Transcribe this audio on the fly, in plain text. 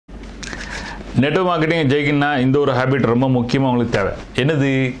Network marketing ஜெயிக்கணும்னா இந்த ஒரு habit ரொம்ப முக்கியமாக உங்களுக்கு தேவை. என்னது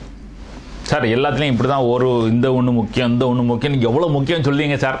சார்? எல்லாத்துலேயும் இப்படி தான் இந்த ஒன்று முக்கியம், இந்த ஒன்று முக்கியம், நீங்கள் எவ்வளோ முக்கியம்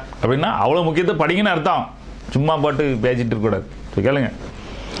சொல்லிங்க சார் அப்படின்னா அவ்வளோ முக்கியத்தை படிங்கன்னு அர்த்தம். சும்மா பாட்டு பேசிகிட்டு இருக்கக்கூடாது. கேளுங்க,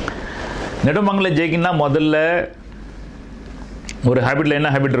 நெட்வொர்க் மார்க்கெட்டில் ஜெயிக்கணும்னா முதல்ல ஒரு ஹேபிட்டில்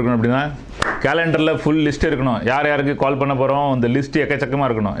என்ன ஹேபிட் இருக்கணும் அப்படின்னா, கேலண்டரில் ஃபுல் லிஸ்ட் இருக்கணும். யார் யாருக்கு கால் பண்ண போகிறோம் அந்த லிஸ்ட் எக்கச்சக்கமாக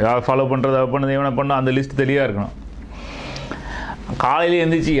இருக்கணும். யார் ஃபாலோ பண்ணுறது பண்ணது இவனை பண்ணணும் அந்த லிஸ்ட் தெளிவாக இருக்கணும். காலையில்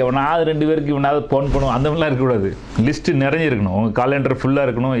எழுந்திரிச்சு எவனாவது 2 பேருக்கு இவனாவது ஃபோன் பண்ணுவோம் அந்த மாதிரிலாம் இருக்கக்கூடாது. லிஸ்ட்டு நிறைஞ்சிருக்கணும். உங்கள் கேலண்டர் ஃபுல்லாக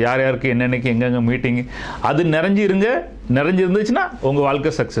இருக்கணும். யார் யாருக்கு என்னென்னைக்கு எங்கெங்கே மீட்டிங் அது நிறைஞ்சிருந்துச்சுன்னா உங்கள்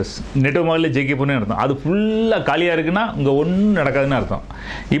வாழ்க்கை சக்ஸஸ். நெட்வொர்க் மார்க்கெட்டில் ஜெயிக்க போகணும்னு அர்த்தம். அது ஃபுல்லாக காலியாக இருக்குன்னா உங்கள் ஒன்றும் நடக்காதுன்னு அர்த்தம்.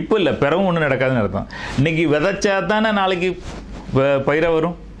 இப்போ இல்லை, பிறவும் ஒன்றும் நடக்காதுன்னு அர்த்தம். இன்றைக்கி விதைச்சா தானே நாளைக்கு பயிராக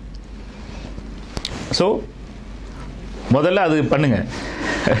வரும். ஸோ முதல்ல அது பண்ணுங்கள்.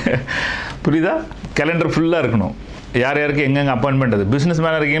 புரியுதா? கேலண்டர் ஃபுல்லாக இருக்கணும். யார் யாருக்கு எங்கெங்கே அப்பாயின்மெண்ட். அது பிஸ்னஸ்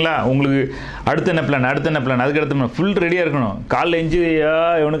மேனாக இருக்கீங்களா, உங்களுக்கு அடுத்த என்ன பிளான் அதுக்கு அடுத்த ஃபுல் ரெடியாக இருக்கணும். காலைல எஞ்சி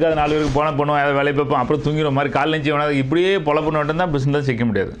இவனுக்கு அது 4 பேருக்கு போனால் பண்ணுவோம், அதை வேலையை பார்ப்போம், அப்புறம் தூங்கிற மாதிரி காலைல எஞ்சி எவனாவது இப்படியே பொல பண்ண மட்டும் தான் பிஸ்னஸ் செய்ய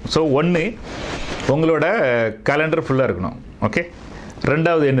முடியாது. ஸோ ஒன்று, உங்களோட கேலண்டர் ஃபுல்லாக இருக்கணும். ஓகே.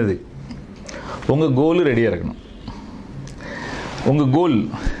 ரெண்டாவது என்னது, உங்கள் கோலு ரெடியாக இருக்கணும். உங்கள் கோல்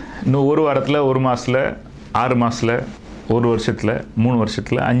இன்னும் 1 வாரத்தில், 1 மாதத்தில், 6 மாதத்தில், 1 வருஷத்தில், 3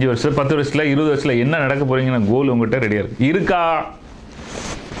 வருஷத்தில், 5 வருஷத்தில், 10 வருஷத்தில், 20 வருஷத்தில் என்ன நடக்க போகிறீங்கன்னா கோல் உங்கள்கிட்ட ரெடியாக இருக்கா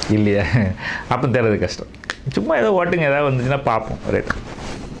இல்லையா? அப்போ தேடுறது கஷ்டம். சும்மா ஏதோ ஓட்டுங்க, ஏதாவது வந்துச்சுன்னா பார்ப்போம். ரைட்.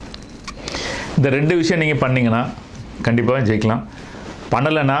 இந்த 2 விஷயம் நீங்கள் பண்ணிங்கன்னா கண்டிப்பாக ஜெயிக்கலாம்.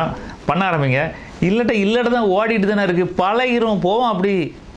 பண்ணலைன்னா பண்ண ஆரம்பிங்க. இல்லட்ட தான் ஓடிட்டு தானே இருக்குது, பழகிரும் போவோம் அப்படி.